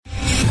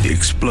The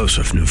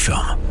explosive new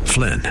film,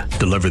 Flynn,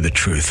 deliver the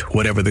truth,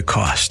 whatever the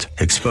cost,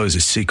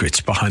 exposes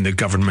secrets behind the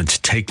government's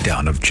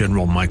takedown of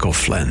General Michael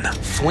Flynn.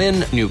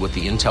 Flynn knew what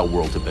the intel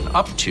world had been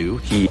up to.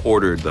 He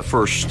ordered the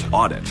first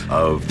audit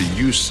of the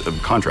use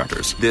of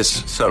contractors.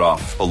 This set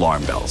off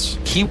alarm bells.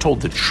 He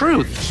told the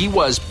truth. He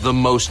was the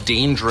most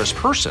dangerous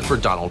person for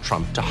Donald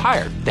Trump to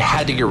hire. They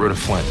had to get rid of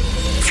Flynn.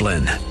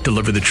 Flynn,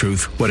 deliver the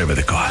truth, whatever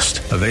the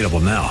cost. Available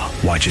now.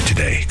 Watch it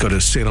today. Go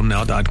to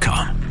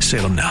salemnow.com.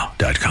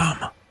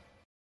 salemnow.com.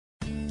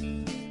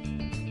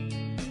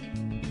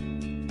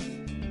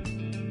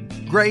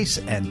 Grace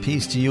and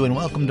peace to you, and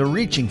welcome to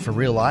Reaching for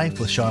Real Life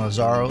with Sean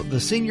Azzaro,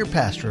 the senior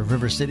pastor of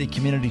River City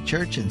Community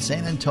Church in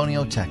San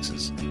Antonio,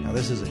 Texas. Now,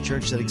 this is a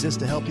church that exists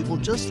to help people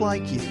just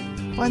like you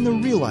find the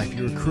real life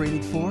you were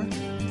created for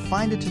and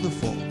find it to the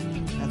full.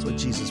 That's what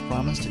Jesus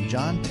promised in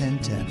John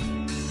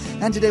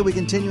 10:10. And today we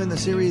continue in the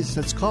series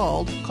that's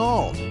called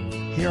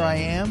Here I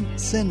Am,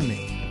 Send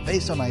Me,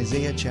 based on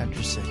Isaiah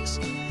chapter 6.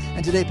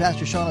 And today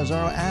Pastor Sean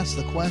Azzaro asks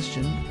the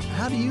question,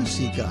 how do you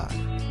see God?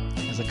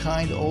 As a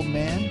kind old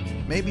man?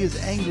 Maybe as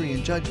angry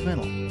and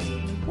judgmental?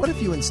 What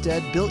if you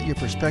instead built your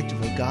perspective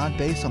of God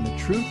based on the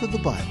truth of the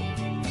Bible?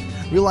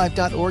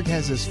 RealLife.org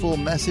has this full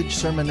message,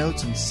 sermon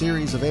notes, and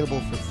series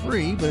available for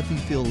free, but if you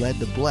feel led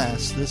to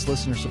bless this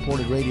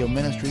listener-supported radio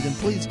ministry, then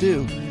please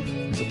do.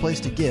 There's a place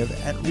to give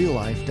at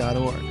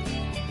RealLife.org.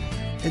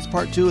 It's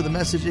part 2 of the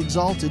message,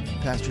 Exalted.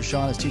 Pastor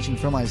Sean is teaching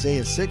from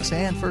Isaiah 6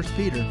 and 1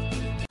 Peter.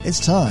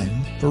 It's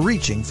time for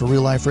Reaching for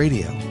Real Life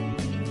Radio.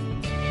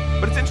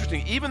 But it's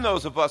interesting, even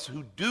those of us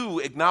who do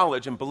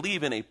acknowledge and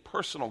believe in a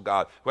personal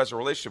God who has a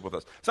relationship with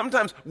us,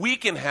 sometimes we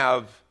can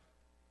have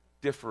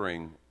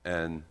differing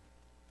and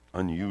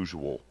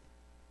unusual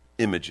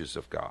images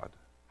of God.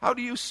 How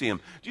do you see him?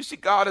 Do you see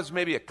God as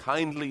maybe a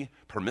kindly,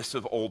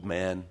 permissive old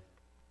man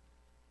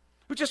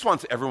who just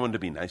wants everyone to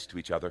be nice to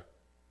each other?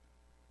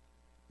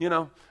 You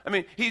know, I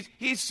mean, he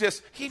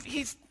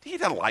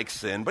doesn't like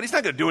sin, but he's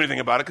not going to do anything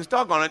about it because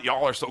doggone it,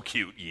 y'all are so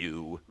cute,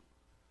 you.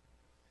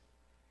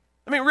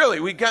 I mean, really,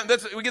 we get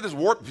this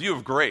warped view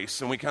of grace,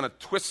 and we kind of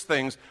twist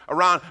things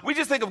around. We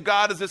just think of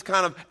God as this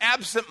kind of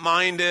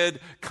absent-minded,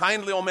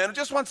 kindly old man who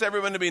just wants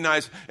everyone to be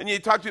nice. And you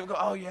talk to people, and go,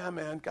 oh, yeah,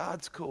 man,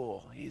 God's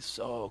cool. He's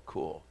so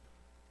cool.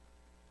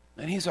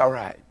 And he's all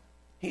right.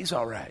 He's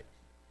all right.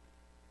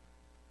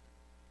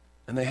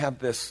 And they have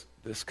this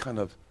kind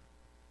of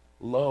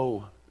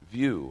low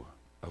view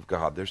of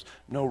God. There's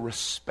no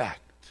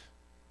respect.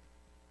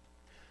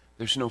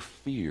 There's no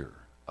fear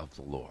of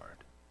the Lord.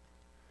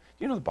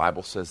 You know, the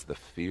Bible says the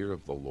fear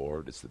of the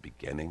Lord is the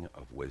beginning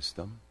of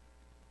wisdom.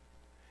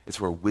 It's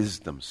where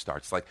wisdom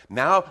starts. Like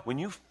now, when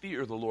you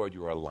fear the Lord,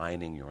 you are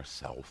aligning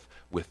yourself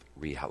with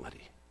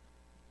reality.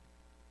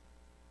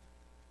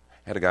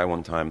 I had a guy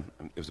one time,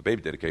 it was a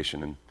baby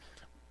dedication, and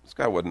this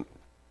guy wasn't,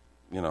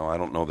 I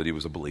don't know that he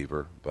was a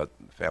believer, but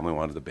the family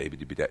wanted the baby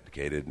to be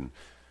dedicated, and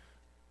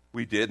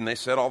we did, and they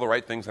said all the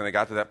right things, and I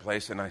got to that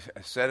place, and I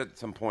said it at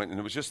some point, and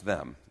it was just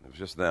them. It was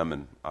just them,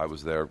 and I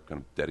was there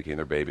kind of dedicating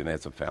their baby, and they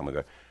had some family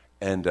there.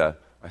 And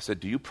I said,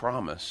 do you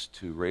promise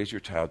to raise your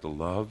child to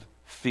love,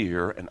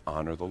 fear, and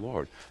honor the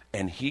Lord?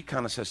 And he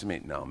kind of says to me,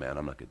 no, man,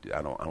 I'm not going to do that.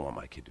 I don't want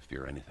my kid to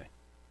fear anything.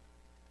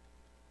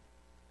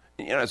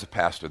 And, as a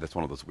pastor, that's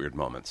one of those weird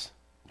moments.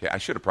 Okay, I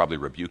should have probably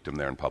rebuked him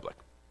there in public,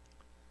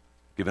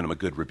 given him a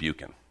good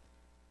rebuking.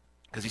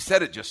 Because he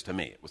said it just to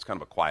me. It was kind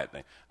of a quiet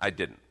thing. I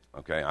didn't.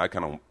 Okay, I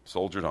kind of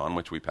soldiered on,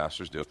 which we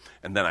pastors do,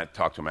 and then I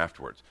talked to him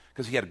afterwards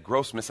because he had a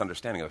gross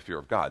misunderstanding of the fear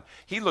of God.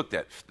 He looked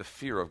at the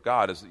fear of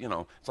God as,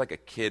 it's like a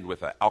kid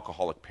with an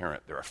alcoholic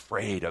parent. They're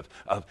afraid of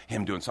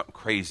him doing something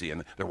crazy,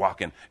 and they're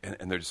walking,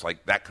 and they're just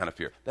like that kind of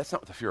fear. That's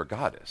not what the fear of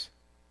God is.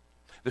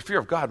 The fear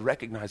of God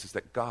recognizes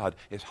that God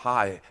is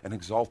high and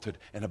exalted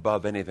and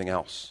above anything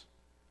else,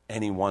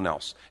 anyone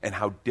else, and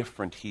how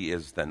different he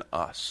is than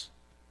us.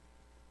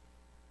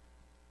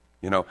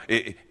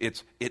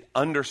 It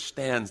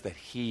understands that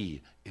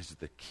he is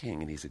the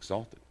king and he's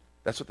exalted.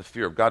 That's what the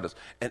fear of God does.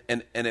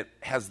 And it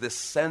has this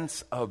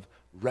sense of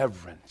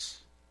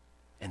reverence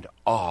and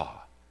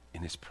awe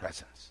in his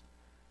presence.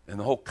 And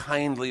the whole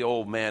kindly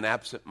old man,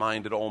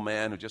 absent-minded old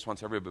man who just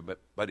wants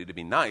everybody to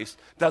be nice,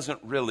 that's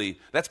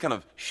kind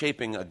of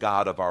shaping a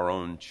God of our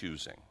own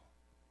choosing.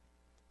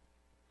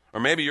 Or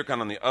maybe you're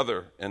kind of on the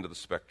other end of the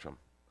spectrum,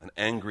 an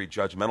angry,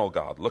 judgmental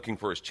God looking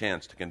for his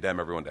chance to condemn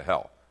everyone to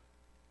hell.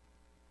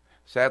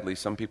 Sadly,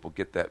 some people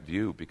get that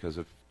view because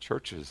of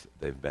churches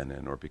they've been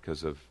in or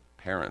because of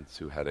parents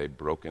who had a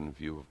broken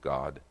view of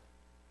God.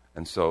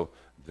 And so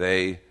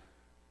they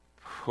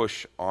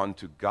push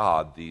onto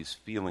God these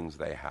feelings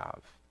they have.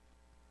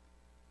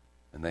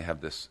 And they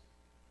have this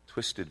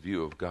twisted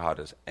view of God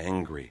as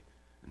angry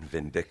and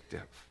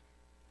vindictive.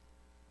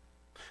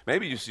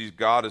 Maybe you see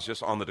God as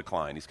just on the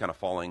decline. He's kind of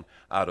falling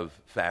out of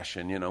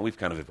fashion. We've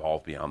kind of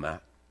evolved beyond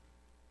that.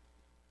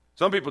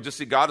 Some people just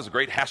see God as a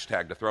great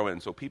hashtag to throw in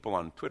so people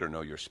on Twitter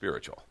know you're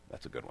spiritual.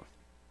 That's a good one.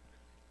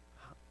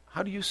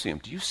 How do you see him?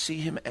 Do you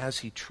see him as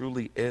he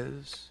truly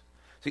is?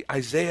 See,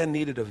 Isaiah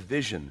needed a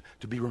vision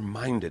to be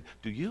reminded.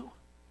 Do you?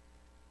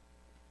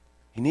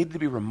 He needed to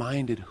be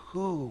reminded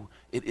who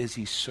it is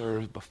he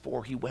served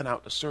before he went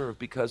out to serve,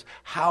 because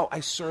how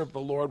I serve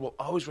the Lord will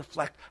always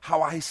reflect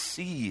how I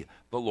see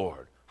the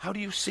Lord. How do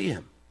you see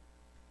him?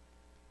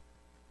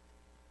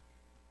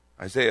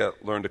 Isaiah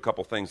learned a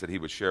couple things that he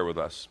would share with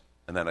us,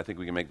 and then I think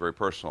we can make very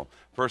personal.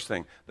 First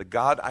thing, the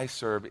God I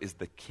serve is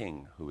the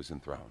King who is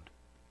enthroned.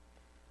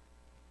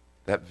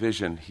 That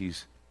vision,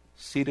 he's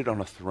seated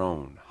on a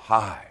throne,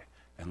 high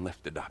and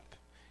lifted up.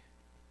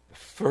 The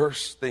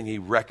first thing he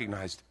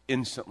recognized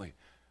instantly,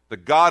 the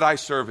God I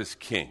serve is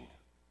King,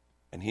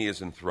 and he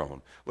is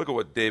enthroned. Look at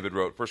what David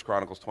wrote, 1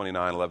 Chronicles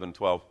 29, 11,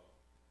 12.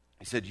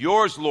 He said,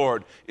 yours,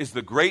 Lord, is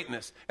the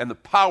greatness and the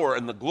power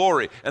and the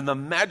glory and the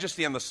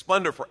majesty and the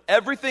splendor, for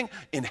everything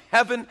in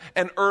heaven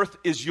and earth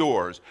is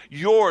yours.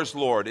 Yours,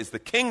 Lord, is the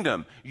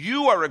kingdom.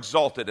 You are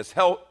exalted as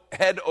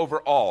head over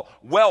all.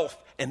 Wealth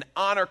and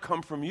honor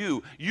come from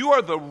you. You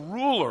are the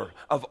ruler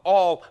of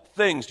all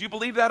things. Do you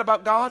believe that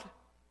about God?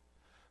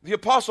 The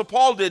Apostle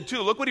Paul did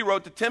too. Look what he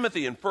wrote to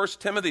Timothy in 1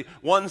 Timothy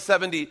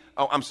 1:70.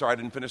 Oh, I'm sorry, I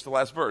didn't finish the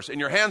last verse. In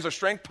your hands are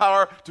strength,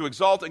 power to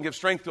exalt and give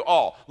strength to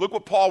all. Look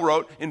what Paul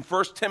wrote in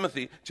 1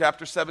 Timothy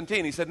chapter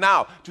 17. He said,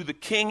 now, to the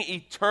King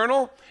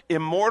eternal,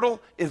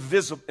 immortal,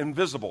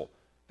 invisible,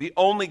 the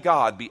only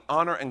God, be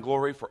honor and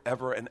glory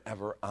forever and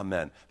ever.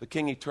 Amen. The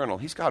King eternal,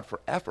 he's God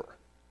forever.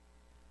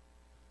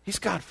 He's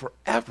God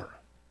forever.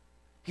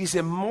 He's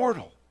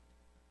immortal.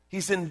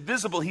 He's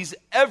invisible. He's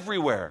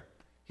everywhere.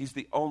 He's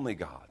the only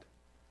God.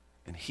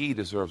 And he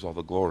deserves all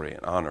the glory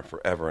and honor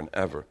forever and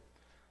ever.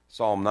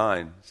 Psalm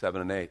 9,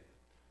 7 and 8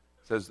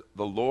 says,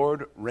 the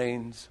Lord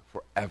reigns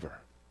forever.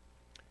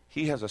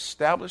 He has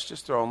established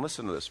his throne,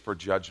 listen to this, for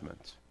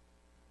judgment.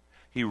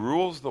 He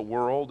rules the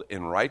world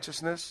in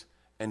righteousness,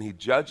 and he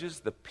judges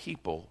the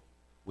people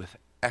with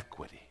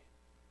equity.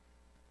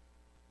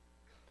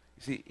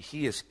 You see,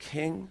 he is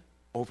king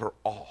over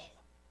all.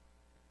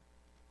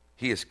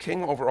 He is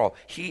king over all.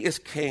 He is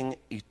king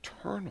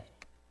eternal.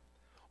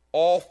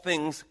 All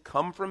things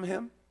come from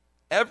him.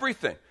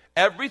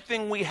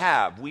 Everything we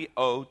have, we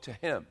owe to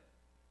him.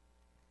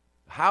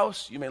 The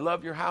house, you may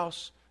love your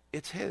house,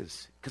 it's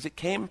his, because it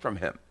came from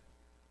him.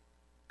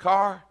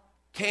 Car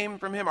came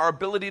from him. Our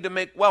ability to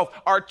make wealth,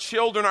 our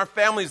children, our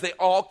families, they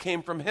all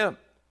came from him.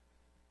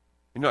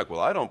 And you're like, well,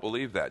 I don't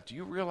believe that. Do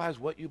you realize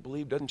what you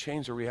believe doesn't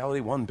change the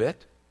reality one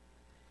bit?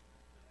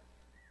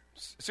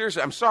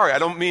 Seriously, I'm sorry, I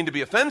don't mean to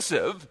be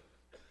offensive.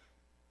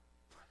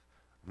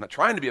 I'm not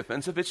trying to be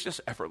offensive, it's just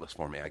effortless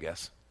for me, I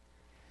guess.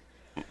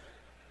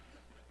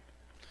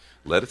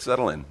 Let it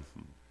settle in.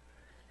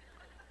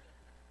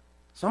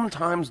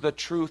 Sometimes the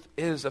truth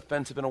is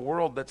offensive in a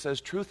world that says,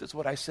 truth is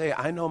what I say.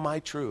 I know my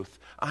truth.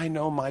 I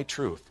know my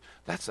truth.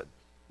 That's the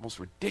most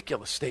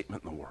ridiculous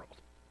statement in the world.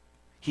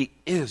 He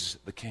is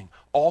the King.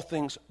 All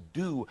things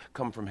do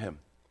come from him.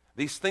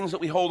 These things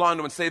that we hold on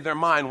to and say they're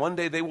mine, one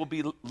day they will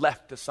be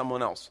left to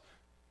someone else.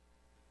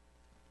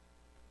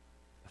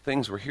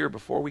 Things were here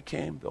before we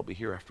came, they'll be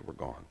here after we're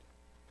gone.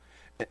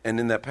 And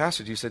in that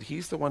passage, he said,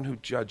 he's the one who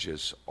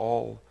judges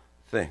all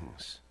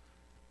things.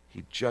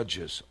 He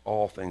judges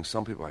all things.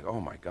 Some people are like, oh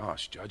my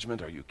gosh,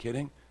 judgment, are you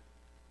kidding?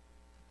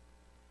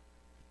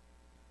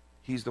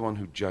 He's the one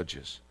who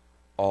judges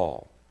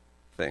all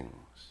things.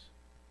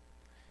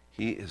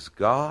 He is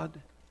God,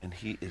 and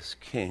he is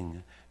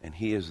King, and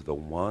he is the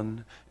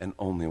one and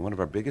only. One of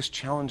our biggest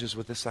challenges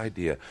with this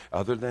idea,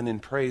 other than in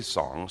praise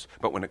songs,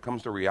 but when it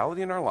comes to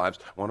reality in our lives,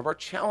 one of our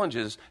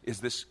challenges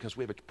is this, because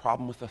we have a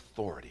problem with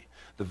authority.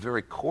 The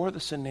very core of the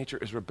sin nature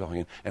is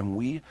rebellion, and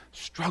we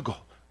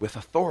struggle with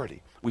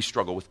authority. We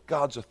struggle with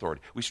God's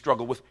authority. We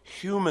struggle with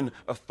human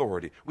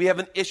authority. We have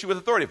an issue with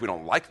authority. If we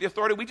don't like the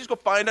authority, we just go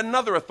find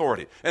another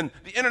authority. And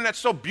the internet's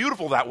so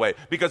beautiful that way,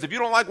 because if you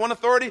don't like one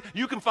authority,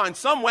 you can find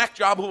some whack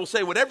job who will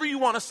say whatever you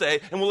want to say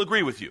and will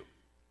agree with you.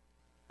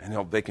 And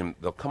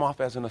they'll come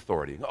off as an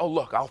authority. Oh,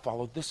 look, I'll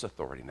follow this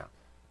authority now.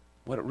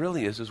 What it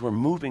really is we're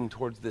moving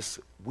towards this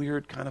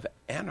weird kind of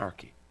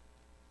anarchy.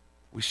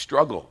 We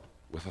struggle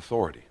with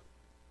authority.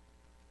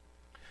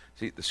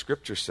 See, the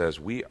scripture says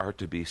we are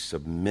to be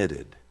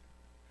submitted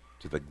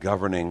to the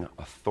governing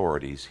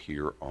authorities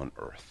here on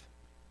earth.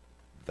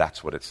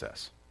 That's what it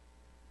says.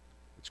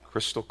 It's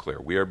crystal clear.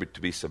 We are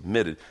to be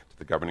submitted to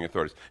the governing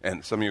authorities.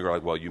 And some of you are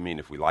like, well, you mean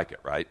if we like it,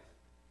 right?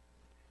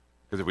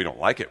 Because if we don't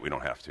like it, we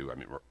don't have to. I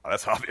mean,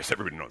 that's obvious.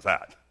 Everybody knows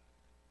that.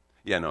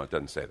 Yeah, no, it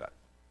doesn't say that.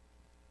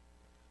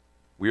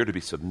 We are to be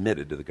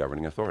submitted to the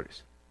governing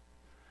authorities.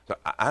 So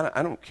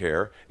I don't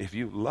care if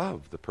you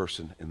love the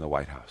person in the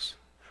White House.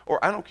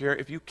 Or I don't care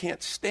if you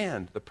can't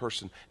stand the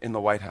person in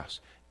the White House.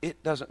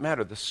 It doesn't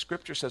matter. The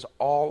scripture says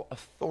all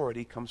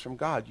authority comes from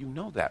God. You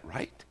know that,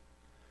 right?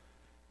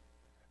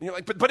 And you're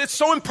like, but it's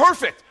so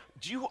imperfect.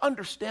 Do you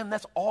understand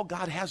that's all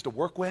God has to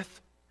work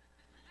with?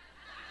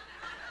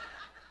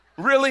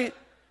 Really?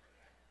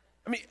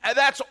 I mean,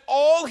 that's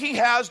all he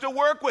has to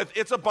work with.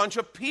 It's a bunch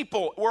of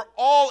people. We're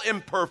all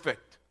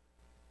imperfect.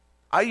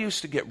 I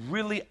used to get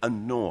really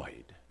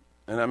annoyed.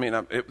 And I mean,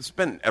 it's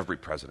been every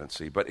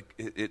presidency, but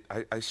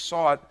I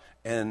saw it,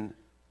 and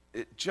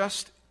it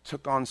just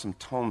took on some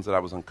tones that I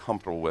was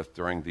uncomfortable with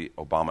during the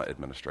Obama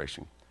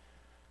administration.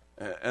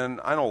 And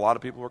I know a lot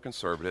of people were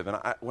conservative, and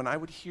when I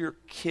would hear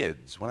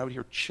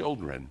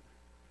children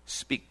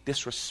speak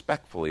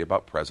disrespectfully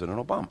about President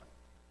Obama.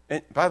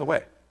 And by the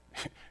way,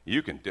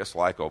 you can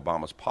dislike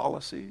Obama's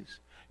policies.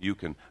 You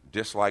can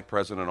dislike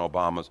President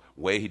Obama's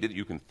way he did it.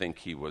 You can think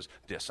he was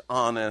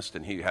dishonest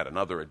and he had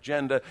another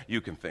agenda.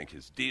 You can think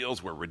his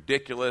deals were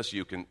ridiculous.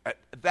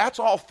 That's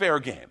all fair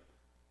game.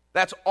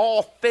 That's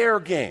all fair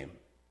game.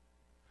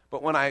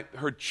 But when I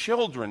heard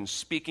children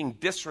speaking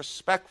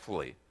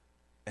disrespectfully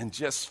and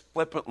just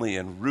flippantly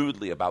and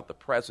rudely about the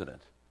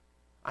president,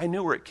 I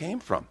knew where it came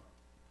from,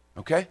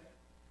 okay?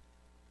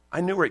 I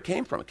knew where it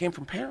came from. It came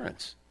from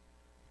parents.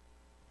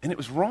 And it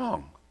was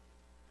wrong.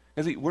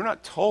 Because we're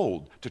not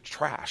told to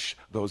trash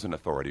those in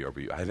authority over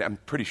you. I'm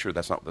pretty sure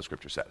that's not what the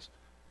scripture says.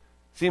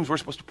 It seems we're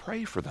supposed to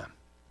pray for them.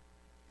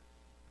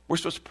 We're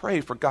supposed to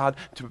pray for God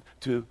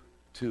to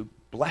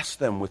bless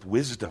them with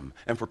wisdom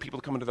and for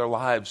people to come into their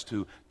lives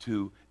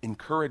to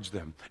encourage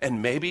them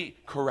and maybe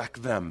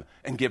correct them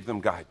and give them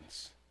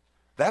guidance.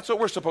 That's what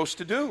we're supposed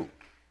to do.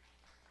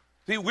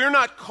 See, we're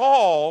not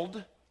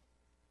called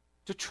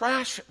to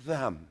trash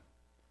them.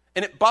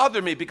 And it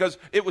bothered me because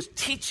it was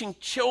teaching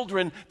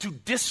children to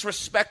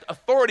disrespect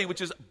authority, which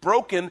is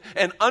broken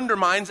and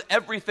undermines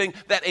everything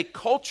that a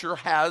culture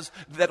has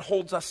that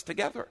holds us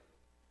together.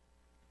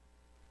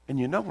 And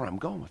you know where I'm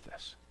going with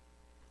this.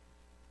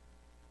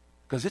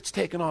 Because it's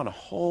taken on a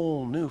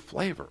whole new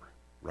flavor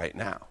right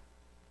now.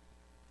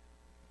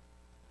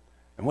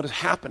 And what is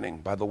happening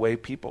by the way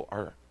people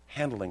are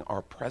handling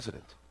our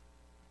president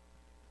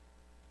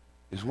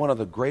is one of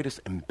the greatest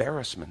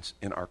embarrassments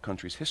in our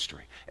country's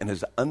history and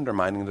is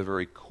undermining the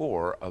very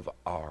core of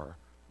our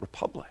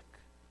republic,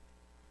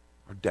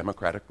 our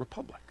democratic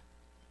republic.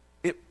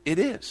 It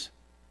is.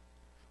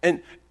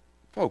 And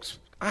folks,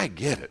 I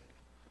get it,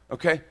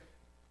 okay?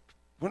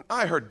 When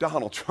I heard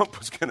Donald Trump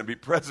was going to be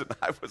president,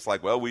 I was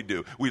like, well, we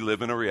do. We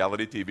live in a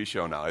reality TV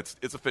show now.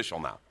 It's official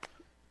now.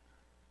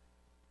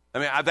 I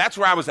mean, that's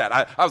where I was at.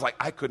 I was like,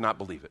 I could not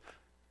believe it.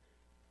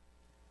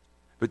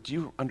 But do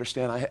you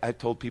understand? I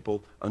told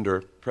people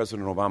under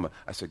President Obama,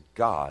 I said,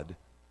 God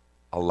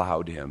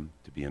allowed him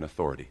to be an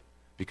authority.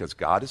 Because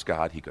God is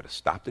God. He could have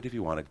stopped it if he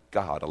wanted.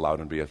 God allowed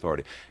him to be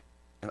authority.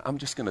 And I'm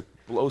just going to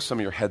blow some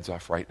of your heads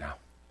off right now.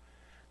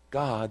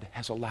 God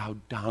has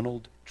allowed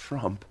Donald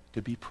Trump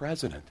to be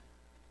president.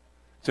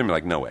 Some of you are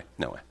like, no way.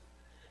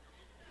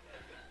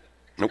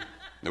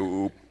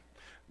 Nope.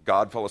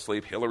 God fell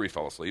asleep, Hillary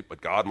fell asleep,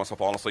 but God must have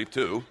fallen asleep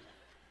too.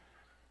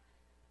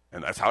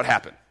 And that's how it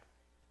happened.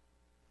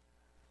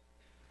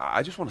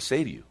 I just want to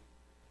say to you,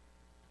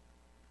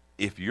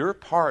 if you're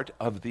part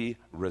of the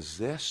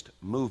resist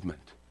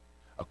movement,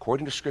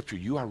 according to Scripture,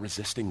 you are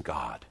resisting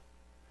God.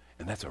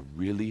 And that's a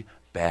really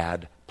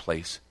bad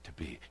place to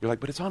be. You're like,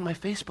 but it's on my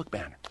Facebook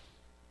banner.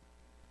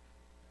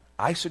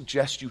 I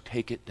suggest you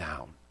take it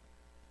down.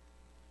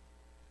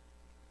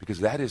 Because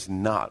that is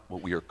not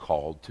what we are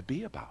called to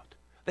be about.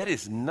 That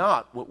is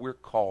not what we're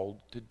called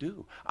to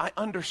do. I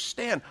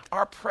understand.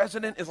 Our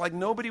president is like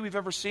nobody we've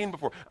ever seen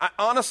before.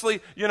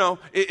 Honestly,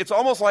 it's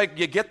almost like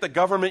you get the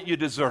government you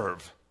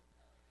deserve.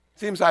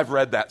 Seems I've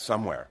read that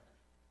somewhere.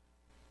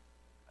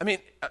 I mean,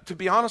 to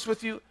be honest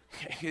with you,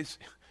 he's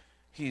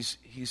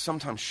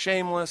sometimes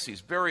shameless.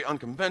 He's very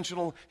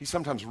unconventional. He's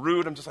sometimes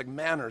rude. I'm just like,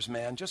 manners,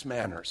 man, just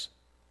manners.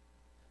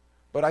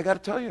 But I got to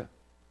tell you,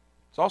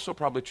 it's also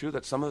probably true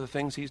that some of the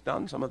things he's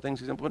done, some of the things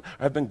he's implemented,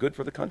 have been good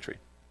for the country.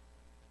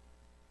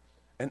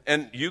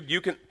 And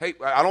you can, hey,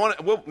 I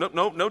don't want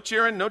to, no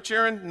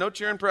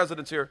cheering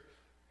presidents here.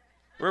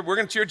 We're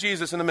going to cheer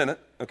Jesus in a minute,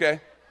 okay?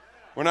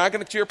 We're not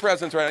going to cheer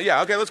presidents right now.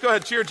 Yeah, okay, let's go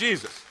ahead and cheer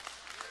Jesus.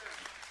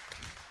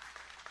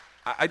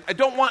 I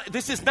don't want,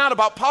 this is not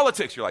about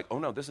politics. You're like, oh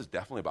no, this is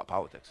definitely about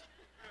politics.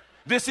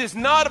 This is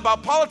not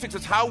about politics.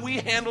 It's how we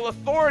handle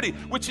authority,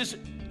 which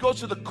goes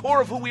to the core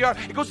of who we are.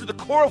 It goes to the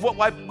core of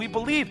what we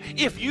believe.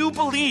 If you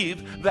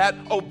believe that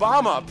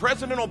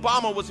President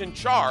Obama was in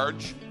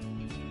charge,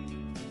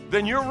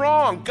 then you're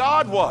wrong.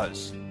 God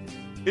was.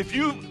 If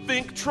you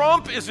think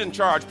Trump is in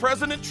charge,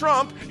 President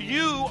Trump,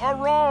 you are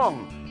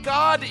wrong.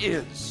 God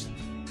is.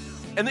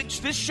 And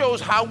this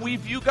shows how we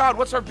view God.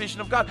 What's our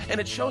vision of God? And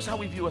it shows how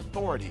we view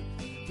authority.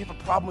 We have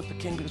a problem with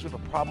the king because we have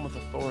a problem with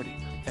authority.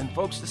 And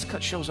folks, this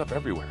shows up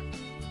everywhere.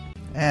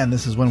 And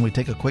this is when we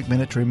take a quick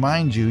minute to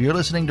remind you you're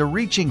listening to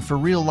Reaching for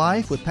Real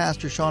Life with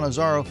Pastor Sean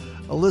Azzaro,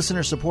 a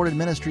listener-supported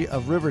ministry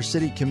of River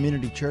City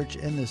Community Church,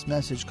 in this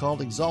message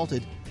called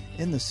Exalted,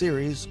 in the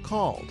series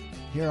called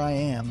Here I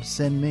Am,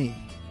 Send Me,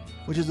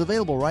 which is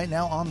available right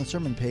now on the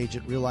sermon page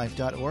at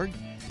reallife.org.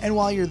 And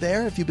while you're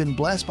there, if you've been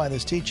blessed by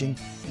this teaching,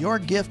 your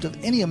gift of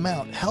any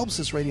amount helps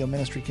this radio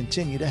ministry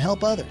continue to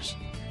help others.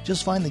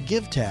 Just find the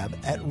Give tab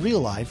at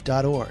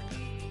reallife.org.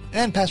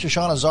 And Pastor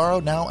Sean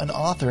Azzaro, now an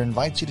author,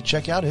 invites you to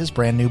check out his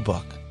brand new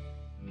book.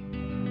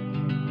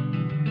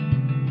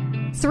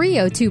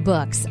 302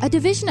 Books, a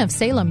division of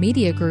Salem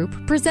Media Group,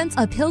 presents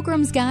A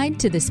Pilgrim's Guide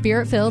to the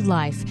Spirit-Filled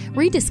Life,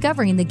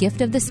 Rediscovering the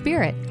Gift of the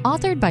Spirit,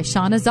 authored by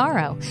Sean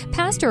Azzaro,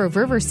 pastor of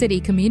River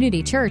City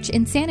Community Church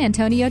in San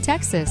Antonio,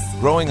 Texas.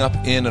 Growing up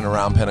in and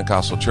around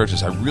Pentecostal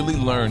churches, I really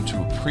learned to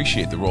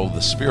appreciate the role of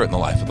the Spirit in the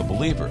life of the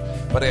believer.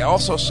 But I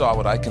also saw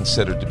what I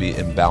considered to be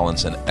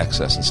imbalance and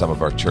excess in some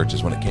of our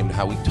churches when it came to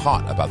how we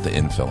taught about the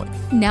infilling.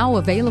 Now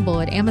available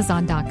at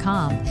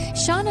Amazon.com,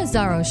 Sean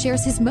Azzaro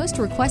shares his most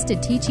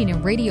requested teaching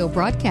and radio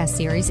broadcast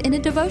series in a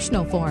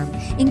devotional form,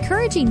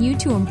 encouraging you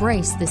to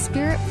embrace the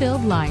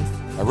Spirit-filled life.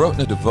 I wrote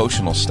in a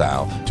devotional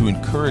style to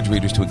encourage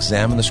readers to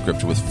examine the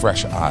Scripture with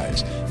fresh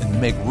eyes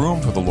and make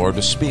room for the Lord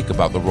to speak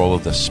about the role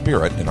of the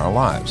Spirit in our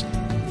lives.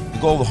 The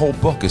goal of the whole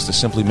book is to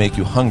simply make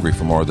you hungry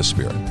for more of the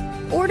Spirit.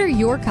 Order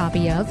your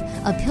copy of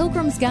A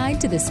Pilgrim's Guide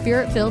to the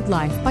Spirit-Filled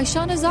Life by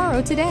Sean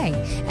Azzaro today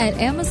at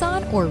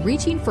Amazon or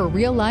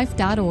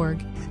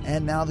reachingforreallife.org.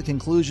 And now the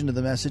conclusion of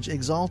the message,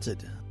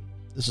 Exalted.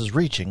 This is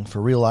Reaching for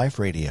Real Life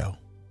Radio.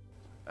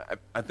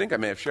 I think I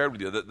may have shared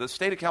with you that the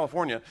state of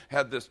California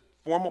had this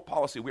formal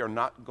policy: we are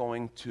not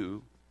going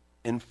to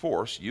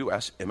enforce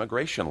U.S.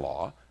 immigration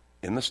law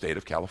in the state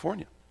of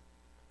California.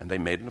 And they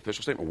made an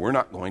official statement: we're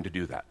not going to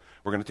do that.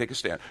 We're going to take a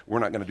stand. We're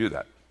not going to do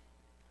that.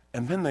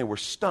 And then they were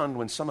stunned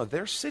when some of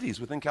their cities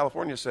within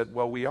California said,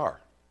 well, we are.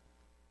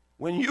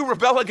 When you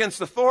rebel against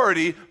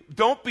authority,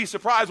 don't be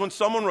surprised when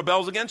someone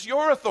rebels against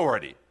your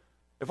authority.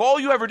 If all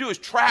you ever do is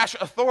trash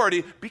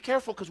authority, be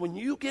careful, because when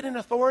you get in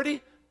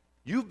authority,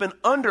 you've been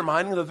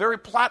undermining the very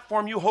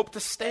platform you hope to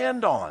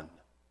stand on.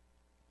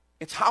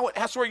 It's how it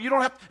has to work. You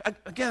don't have,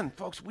 again,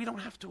 folks, we don't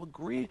have to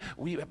agree.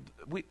 We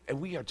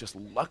are just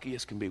lucky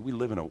as can be. We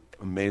live in an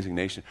amazing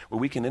nation where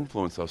we can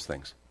influence those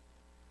things.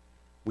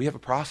 We have a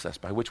process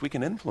by which we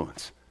can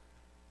influence.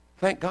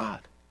 Thank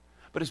God.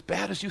 But as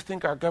bad as you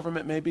think our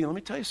government may be, let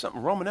me tell you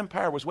something. Roman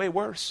Empire was way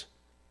worse.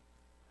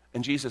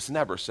 And Jesus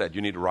never said,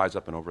 you need to rise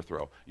up and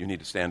overthrow. You need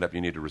to stand up.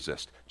 You need to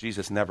resist.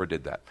 Jesus never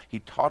did that. He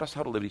taught us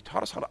how to live. He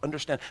taught us how to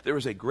understand there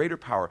is a greater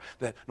power,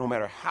 that no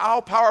matter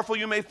how powerful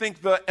you may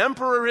think the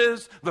emperor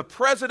is, the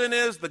president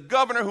is, the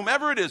governor,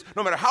 whomever it is,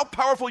 no matter how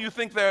powerful you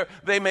think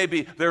they may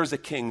be, there is a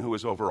king who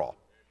is over all.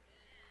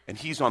 And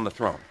he's on the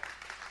throne.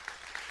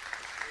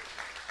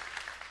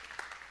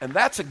 And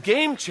that's a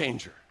game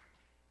changer.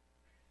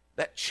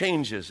 That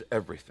changes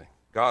everything.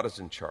 God is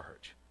in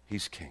charge.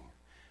 He's king.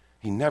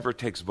 He never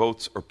takes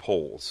votes or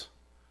polls,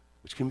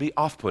 which can be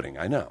off-putting,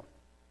 I know.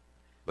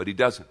 But he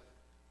doesn't.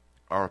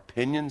 Our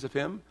opinions of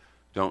him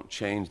don't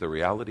change the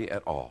reality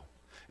at all.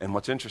 And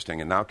what's interesting,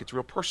 and now it gets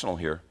real personal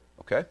here,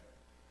 okay?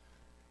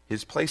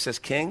 His place as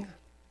king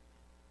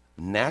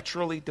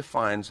naturally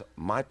defines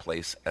my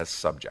place as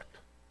subject.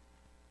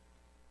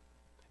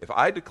 If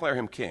I declare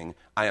him king,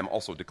 I am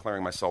also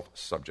declaring myself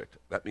subject.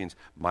 That means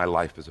my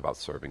life is about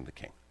serving the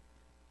king.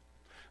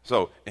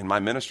 So in my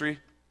ministry,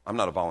 I'm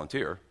not a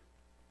volunteer.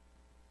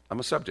 I'm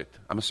a subject.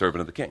 I'm a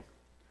servant of the king.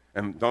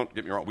 And don't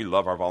get me wrong, we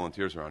love our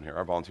volunteers around here.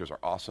 Our volunteers are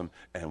awesome,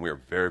 and we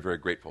are very, very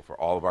grateful for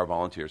all of our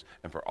volunteers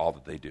and for all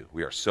that they do.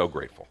 We are so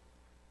grateful.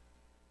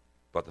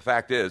 But the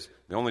fact is,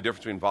 the only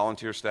difference between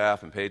volunteer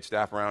staff and paid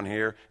staff around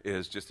here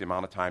is just the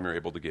amount of time you're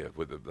able to give.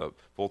 With the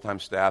full-time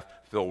staff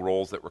fill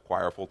roles that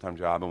require a full-time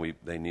job, and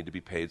they need to be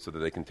paid so that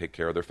they can take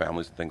care of their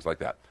families and things like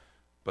that.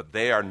 But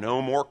they are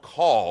no more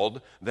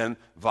called than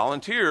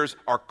volunteers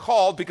are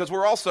called, because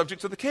we're all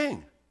subjects of the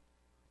king.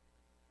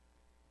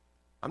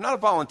 I'm not a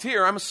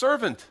volunteer, I'm a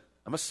servant.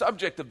 I'm a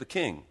subject of the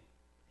king.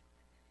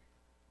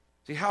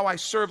 See, how I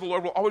serve the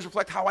Lord will always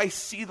reflect how I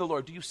see the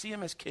Lord. Do you see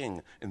him as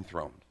king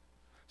enthroned?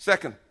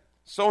 Second,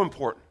 so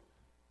important,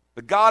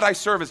 the God I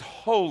serve is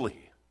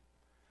holy.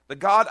 The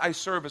God I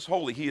serve is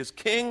holy. He is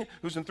king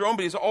who's enthroned,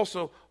 but he's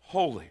also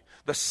holy.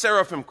 The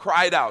seraphim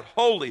cried out,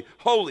 holy,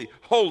 holy,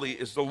 holy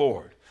is the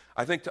Lord.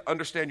 I think to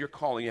understand your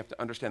calling, you have to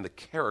understand the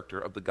character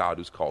of the God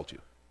who's called you.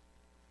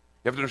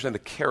 You have to understand the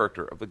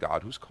character of the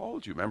God who's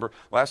called you. Remember,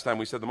 last time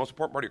we said the most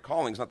important part of your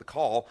calling is not the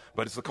call,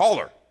 but it's the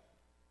caller.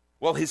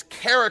 Well, his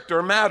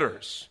character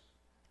matters.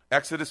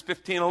 Exodus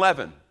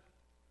 15:11.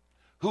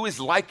 Who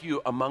is like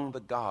you among the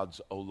gods,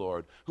 O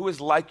Lord? Who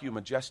is like you,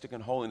 majestic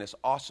in holiness,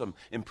 awesome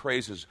in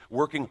praises,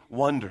 working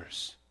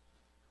wonders?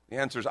 The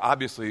answer is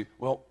obviously,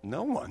 well,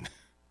 no one.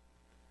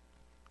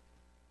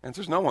 The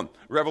answer is no one.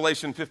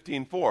 Revelation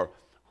 15:4.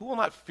 Who will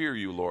not fear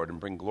you, Lord, and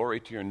bring glory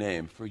to your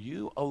name? For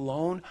you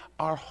alone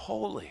are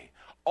holy.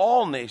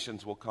 All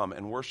nations will come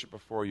and worship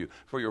before you,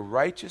 for your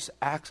righteous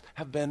acts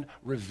have been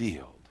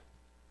revealed.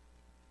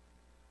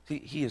 See,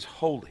 he is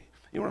holy.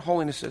 You know what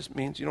holiness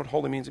means? You know what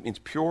holy means? It means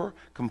pure,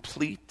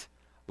 complete,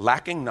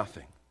 lacking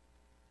nothing.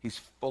 He's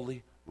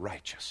fully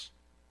righteous.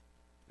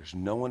 There's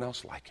no one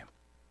else like him.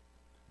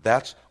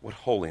 That's what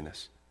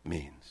holiness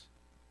means.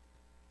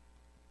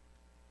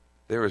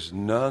 There is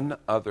none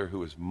other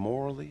who is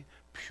morally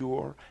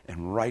pure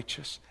and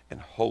righteous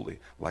and holy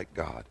like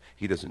God.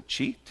 He doesn't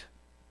cheat.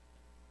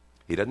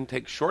 He doesn't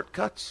take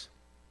shortcuts.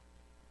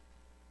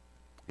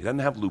 He doesn't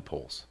have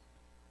loopholes.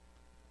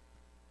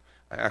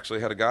 I actually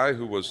had a guy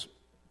who was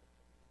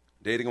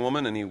dating a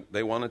woman, and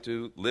they wanted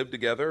to live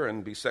together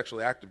and be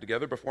sexually active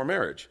together before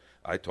marriage.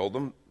 I told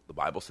them the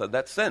Bible said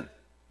that's sin. And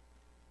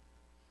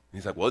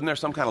he's like, well, isn't there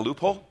some kind of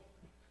loophole?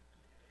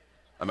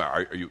 I mean,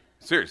 are you,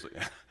 seriously?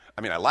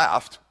 I mean, I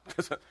laughed,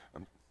 because,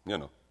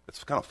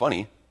 it's kind of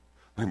funny.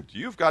 I mean,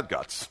 you've got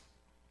guts.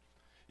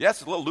 Yes,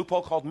 it's a little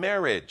loophole called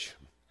marriage.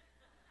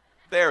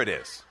 There it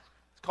is.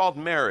 It's called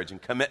marriage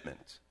and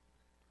commitment.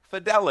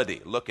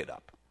 Fidelity, look it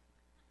up.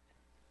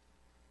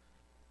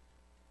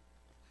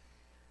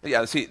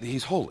 Yeah, see,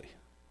 he's holy.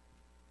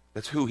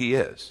 That's who he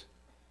is.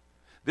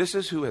 This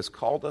is who has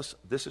called us.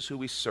 This is who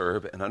we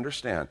serve, and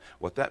understand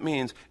what that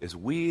means is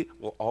we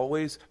will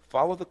always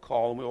follow the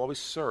call and we will always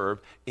serve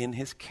in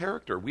his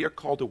character. We are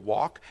called to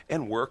walk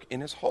and work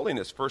in his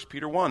holiness. 1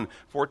 Peter 1,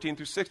 14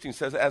 through 16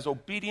 says, as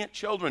obedient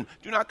children,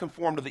 do not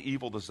conform to the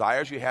evil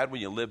desires you had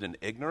when you lived in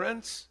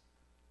ignorance.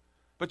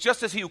 But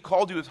just as he who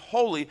called you is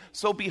holy,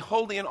 so be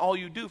holy in all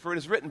you do. For it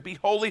is written, be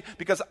holy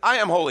because I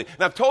am holy.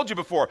 And I've told you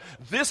before,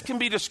 this can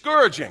be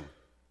discouraging.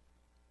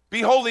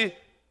 Be holy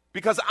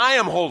because I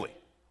am holy.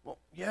 Well,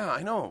 yeah,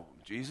 I know,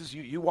 Jesus,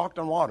 you walked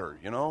on water,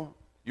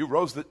 You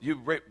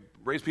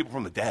raised people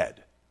from the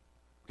dead.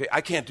 Okay,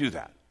 I can't do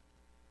that.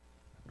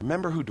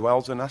 Remember who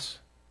dwells in us?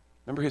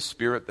 Remember his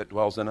Spirit that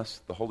dwells in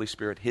us, the Holy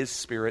Spirit. His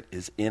Spirit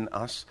is in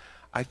us.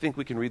 I think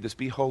we can read this,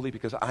 be holy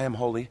because I am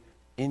holy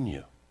in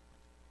you.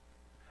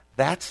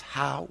 That's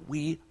how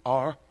we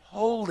are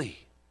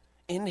holy.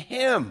 In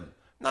him.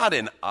 Not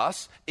in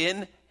us,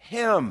 in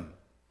him.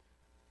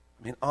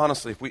 I mean,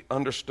 honestly, if we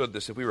understood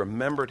this, if we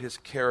remembered his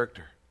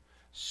character,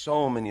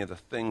 so many of the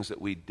things that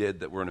we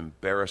did that were an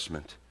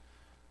embarrassment,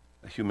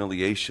 a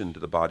humiliation to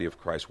the body of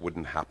Christ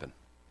wouldn't happen.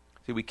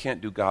 See, we can't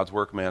do God's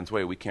work man's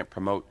way. We can't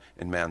promote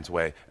in man's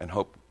way and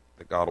hope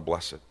that God will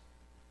bless it.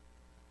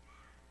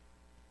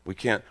 We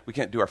can't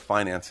do our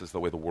finances the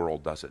way the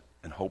world does it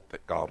and hope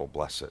that God will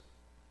bless it.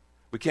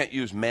 We can't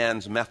use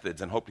man's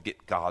methods and hope to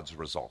get God's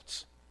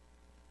results.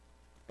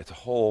 It's a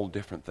whole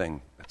different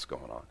thing that's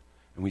going on.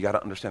 And we got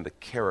to understand the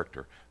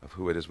character of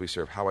who it is we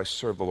serve. How I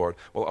serve the Lord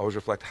will always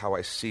reflect how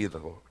I see the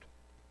Lord.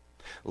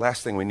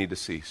 Last thing we need to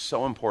see,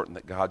 so important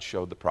that God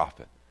showed the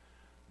prophet.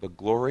 The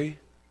glory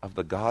of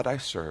the God I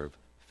serve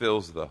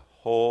fills the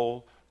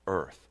whole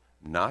earth.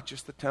 Not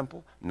just the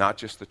temple, not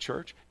just the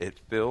church. It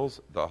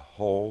fills the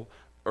whole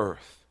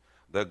earth.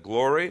 The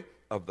glory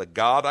of the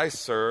God I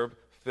serve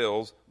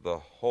fills the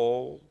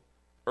whole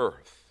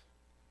earth.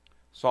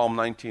 Psalm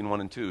 19,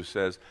 1 and 2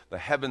 says, the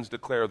heavens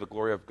declare the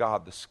glory of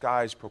God. The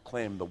skies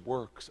proclaim the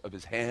works of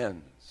his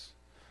hands.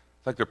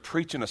 It's like they're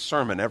preaching a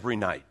sermon every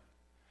night.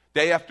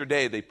 Day after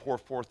day, they pour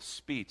forth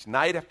speech.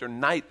 Night after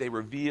night, they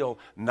reveal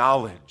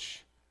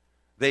knowledge.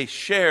 They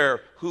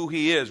share who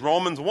he is.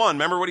 Romans 1,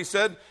 remember what he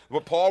said?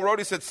 What Paul wrote?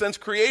 He said, since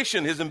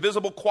creation, his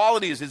invisible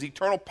qualities, his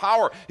eternal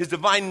power, his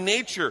divine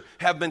nature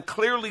have been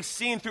clearly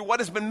seen through what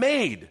has been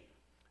made.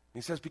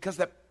 He says, because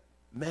that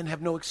men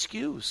have no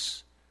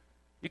excuse.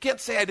 You can't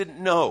say I didn't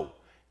know.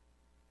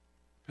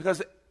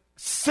 Because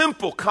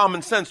simple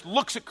common sense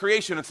looks at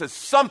creation and says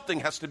something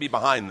has to be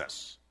behind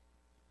this.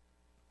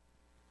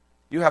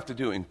 You have to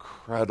do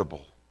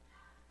incredible,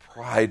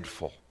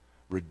 prideful,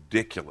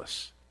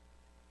 ridiculous,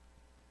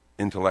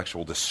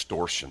 intellectual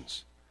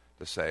distortions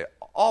to say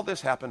all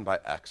this happened by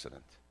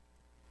accident.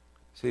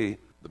 See,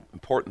 the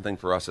important thing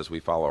for us as we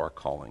follow our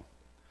calling,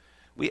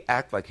 we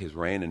act like his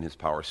reign and his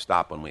power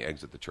stop when we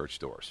exit the church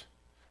doors.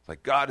 It's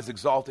like, God is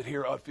exalted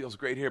here. Oh, it feels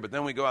great here. But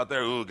then we go out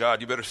there. Oh,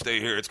 God, you better stay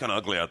here. It's kind of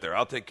ugly out there.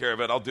 I'll take care of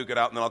it. I'll duke it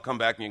out, and then I'll come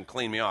back and you can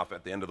clean me off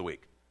at the end of the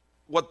week.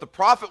 What the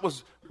prophet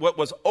what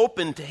was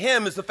open to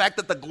him is the fact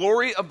that the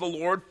glory of the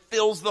Lord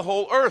fills the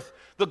whole earth.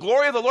 The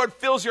glory of the Lord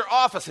fills your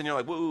office, and you're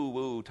like,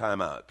 woo,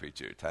 time out,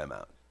 preacher, time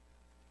out.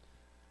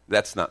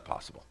 That's not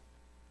possible.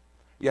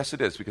 Yes,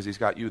 it is, because he's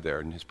got you there,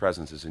 and his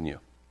presence is in you.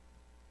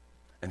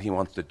 And he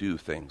wants to do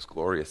things,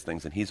 glorious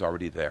things, and he's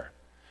already there.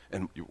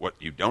 And what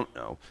you don't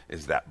know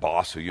is that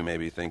boss who you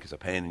maybe think is a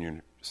pain in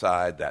your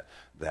side,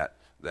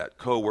 that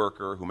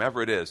coworker,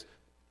 whomever it is,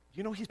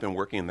 he's been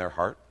working in their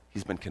heart.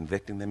 He's been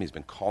convicting them. He's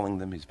been calling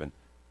them. He's been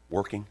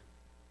working.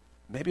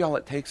 Maybe all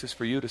it takes is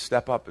for you to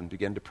step up and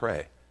begin to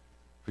pray,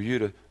 for you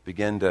to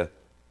begin to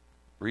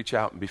reach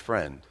out and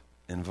befriend,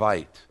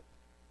 invite,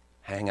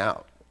 hang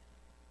out.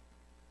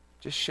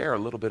 Just share a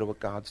little bit of what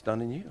God's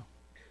done in you.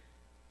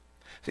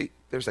 See,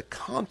 there's a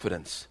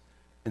confidence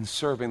in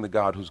serving the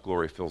God whose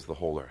glory fills the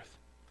whole earth.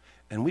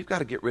 And we've got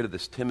to get rid of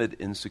this timid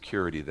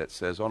insecurity that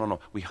says, oh, no,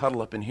 we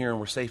huddle up in here and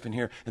we're safe in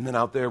here, and then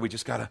out there we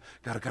just got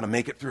to kind of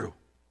make it through.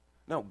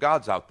 No,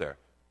 God's out there.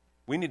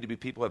 We need to be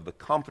people who have the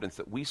confidence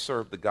that we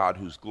serve the God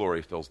whose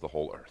glory fills the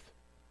whole earth.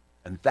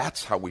 And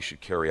that's how we should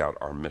carry out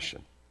our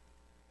mission.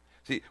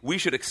 See, we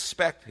should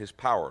expect his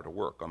power to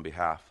work on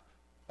behalf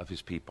of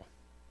his people.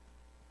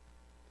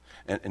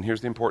 And here's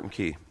the important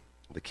key.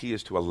 The key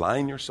is to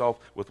align yourself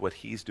with what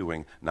he's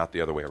doing, not the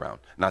other way around.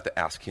 Not to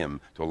ask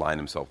him to align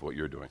himself with what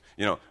you're doing.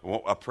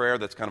 A prayer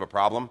that's kind of a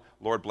problem,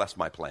 Lord, bless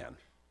my plan.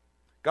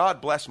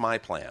 God, bless my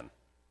plan.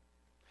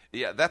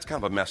 Yeah, that's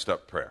kind of a messed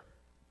up prayer.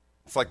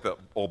 It's like the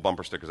old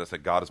bumper stickers that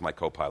said, God is my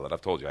co-pilot.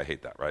 I've told you, I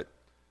hate that, right?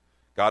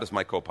 God is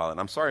my co-pilot. And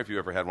I'm sorry if you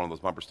ever had one of those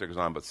bumper stickers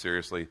on, but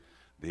seriously,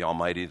 the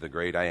Almighty, the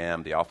great I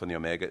am, the Alpha and the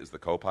Omega is the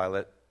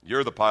co-pilot.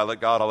 You're the pilot.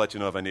 God, I'll let you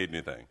know if I need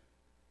anything.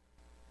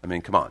 I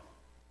mean, come on.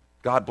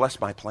 God, bless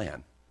my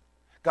plan.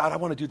 God, I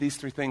want to do these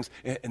 3 things,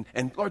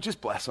 and Lord,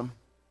 just bless them.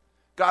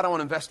 God, I want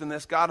to invest in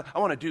this. God, I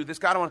want to do this.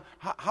 God, I want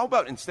to... How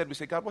about instead we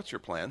say, God, what's your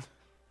plan?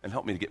 And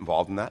help me to get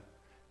involved in that.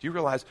 Do you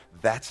realize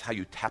that's how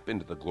you tap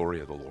into the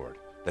glory of the Lord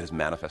that is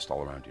manifest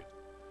all around you?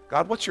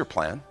 God, what's your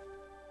plan?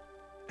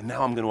 And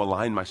now I'm going to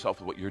align myself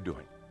with what you're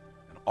doing.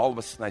 And all of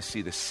a sudden I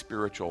see this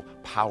spiritual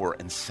power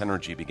and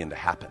synergy begin to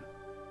happen.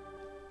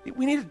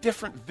 We need a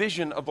different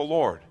vision of the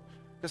Lord.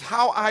 Because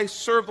how I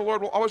serve the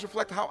Lord will always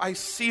reflect how I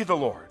see the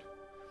Lord.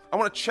 I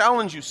want to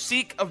challenge you.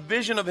 Seek a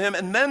vision of Him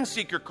and then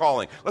seek your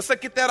calling. Let's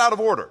not get that out of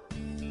order.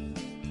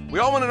 We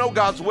all want to know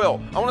God's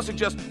will. I want to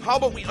suggest, how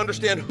about we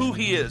understand who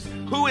He is,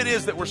 who it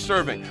is that we're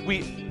serving.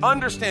 We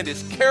understand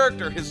His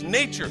character, His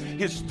nature,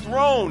 His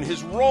throne,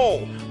 His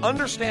role.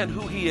 Understand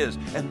who He is,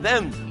 and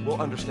then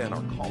we'll understand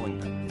our calling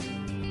better.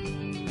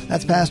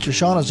 That's Pastor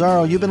Sean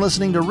Azzaro. You've been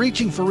listening to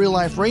Reaching for Real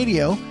Life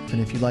Radio.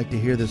 And if you'd like to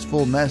hear this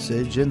full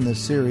message in this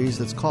series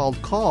that's called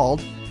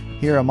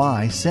Here Am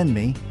I, Send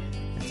Me,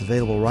 it's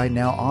available right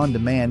now on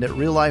demand at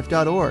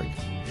reallife.org.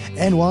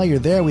 And while you're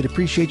there, we'd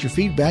appreciate your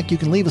feedback. You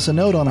can leave us a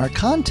note on our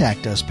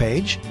Contact Us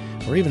page.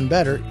 Or even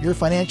better, your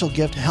financial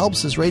gift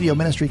helps this radio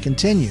ministry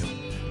continue.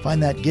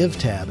 Find that Give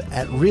tab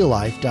at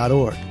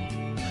reallife.org.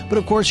 But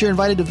of course, you're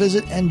invited to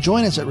visit and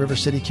join us at River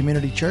City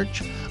Community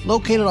Church,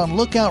 located on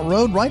Lookout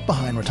Road right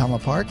behind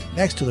Rotama Park,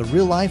 next to the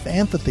Real Life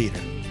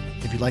Amphitheater.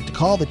 If you'd like to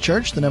call the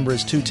church, the number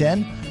is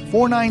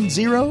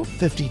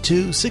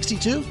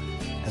 210-490-5262.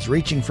 As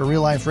Reaching for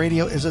Real Life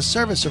Radio is a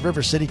service of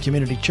River City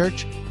Community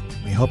Church.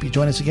 We hope you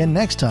join us again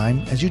next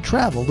time as you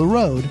travel the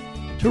road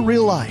to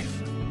real life.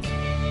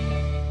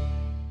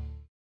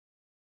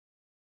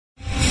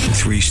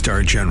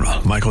 3-star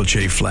General Michael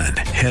J. Flynn,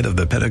 head of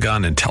the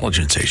Pentagon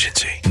Intelligence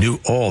Agency, knew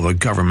all the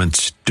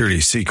government's dirty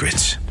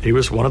secrets. He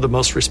was one of the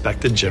most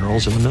respected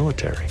generals in the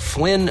military.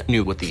 Flynn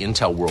knew what the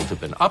intel world had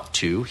been up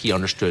to. He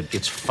understood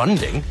its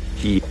funding.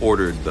 He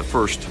ordered the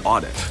first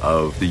audit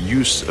of the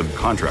use of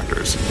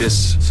contractors.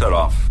 This set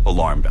off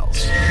alarm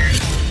bells.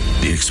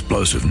 The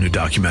explosive new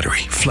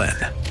documentary, Flynn,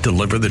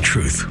 Deliver the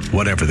Truth,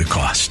 Whatever the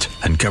Cost,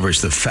 uncovers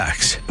the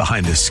facts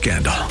behind this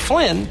scandal.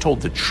 Flynn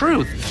told the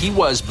truth. He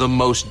was the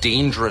most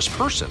dangerous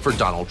person for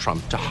Donald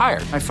Trump to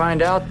hire. I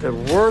find out the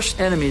worst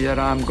enemy that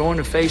I'm going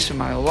to face in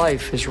my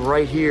life is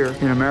right here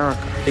in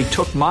America. They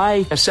took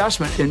my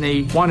assessment and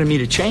they wanted me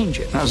to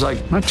change it. And I was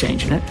like, I'm not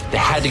changing it. They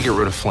had to get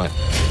rid of Flynn.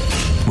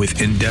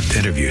 With in-depth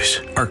interviews,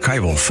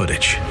 archival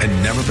footage,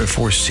 and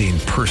never-before-seen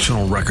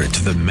personal records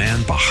of the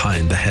man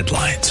behind the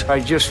headlines. I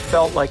just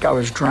felt like I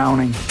was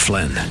drowning.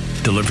 Flynn,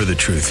 Deliver the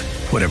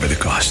Truth, Whatever the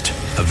Cost.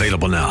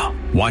 Available now.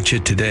 Watch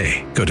it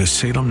today. Go to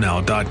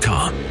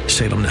salemnow.com.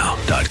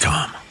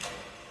 salemnow.com.